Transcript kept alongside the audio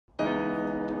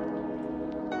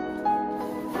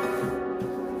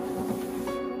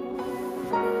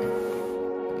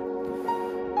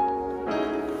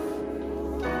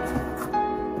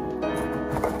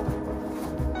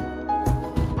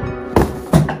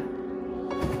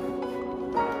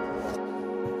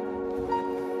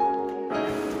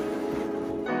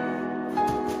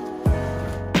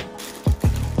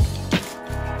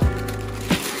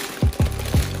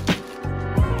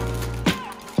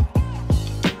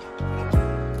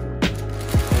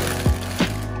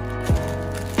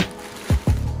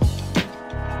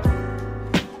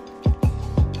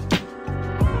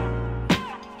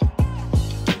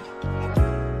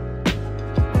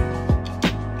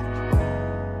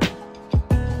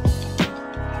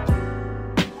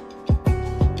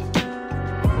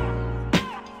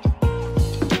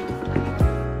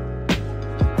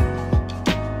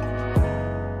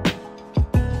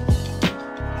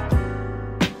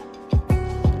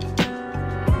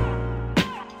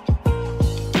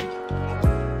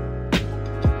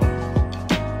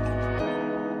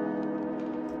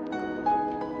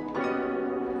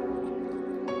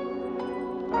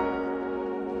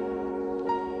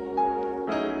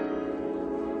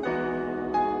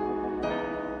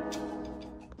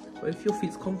But if your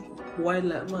feet's wide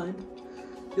like mine,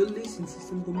 your lacing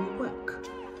system gonna be whack.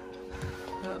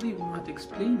 I don't even know how to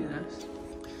explain it as.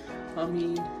 I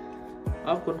mean,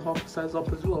 I've gone half a size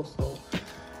up as well, so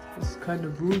it's kind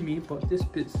of roomy, but this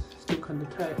bit's still kind of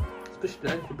tight, especially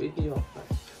the ankle bit here. Like,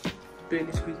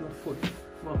 barely squeeze my foot.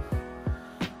 But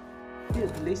yeah,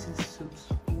 the lacing system's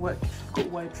whack. You've got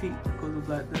wide feet because of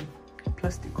like the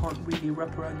plastic can't really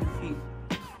wrap around your feet.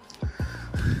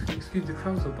 Excuse the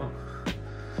trouser, but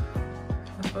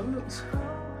that's how it looks.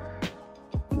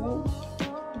 Whoa,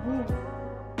 whoa,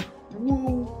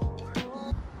 whoa.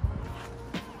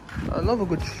 Another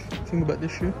good thing about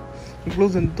this shoe, it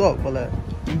glows in the dark, but like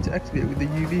you need to activate it with the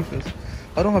UV first.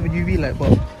 I don't have a UV light, but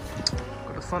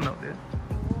got the sun out there.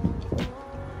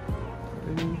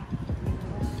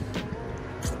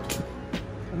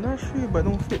 A nice shoe, but it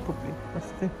don't fit properly. That's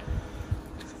the thing.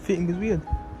 Fitting is weird,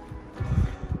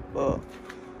 but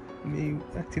may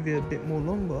activate a bit more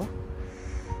longer.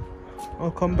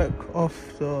 I'll come back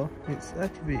after it's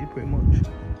activated pretty much.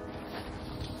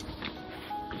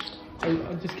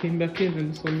 I just came back in and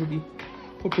it's already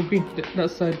proper green. That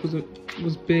side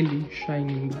was barely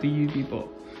shining with the UV, but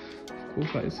of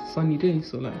course like, it's a sunny day,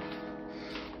 so like,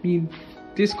 I mean,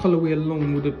 this colorway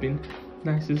alone would have been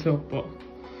nice as hell, but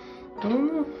I don't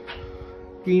know.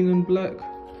 Green and black,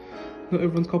 not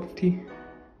everyone's cup of tea.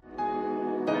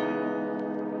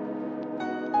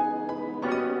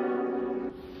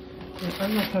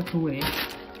 As I pack away,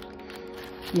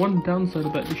 one downside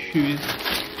about this shoe is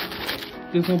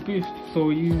there's no boost, so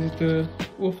you use the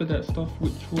Orthodat stuff,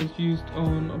 which was used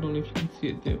on, I don't know if you can see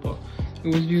it there, but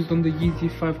it was used on the Yeezy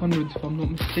 500 if I'm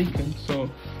not mistaken, so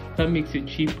that makes it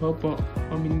cheaper, but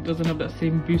I mean it doesn't have that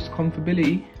same boost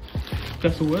comfortability, if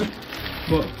that's a word,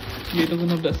 but yeah, it doesn't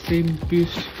have that same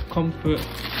boost comfort.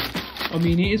 I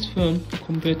mean it is firm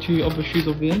compared to other shoes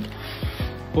I've worn,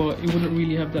 but it wouldn't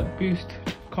really have that boost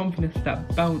confidence,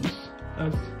 that bounce,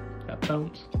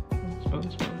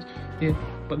 yeah,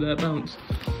 but that bounce,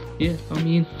 yeah, I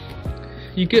mean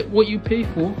you get what you pay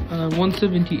for.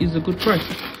 170 is a good price.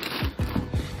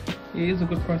 It is a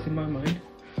good price in my mind.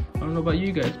 I don't know about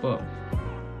you guys, but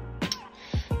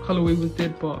colorway was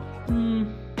dead, but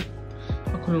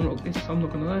I couldn't rock this, I'm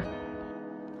not gonna lie.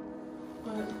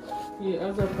 Yeah,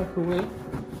 as I pack away,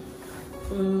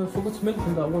 I forgot to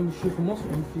mention that one shoe from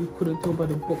Austin, if you couldn't tell by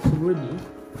the box already.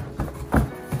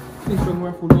 Instagram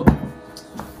raffle lot.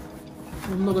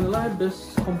 I'm not gonna lie,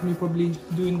 best company probably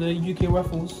doing the UK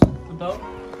raffles about,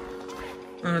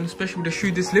 and especially with a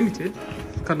shoe this limited,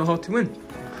 kinda hard to win.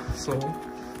 So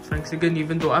thanks again,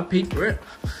 even though I paid for it.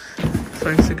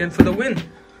 Thanks again for the win.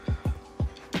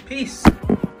 Peace.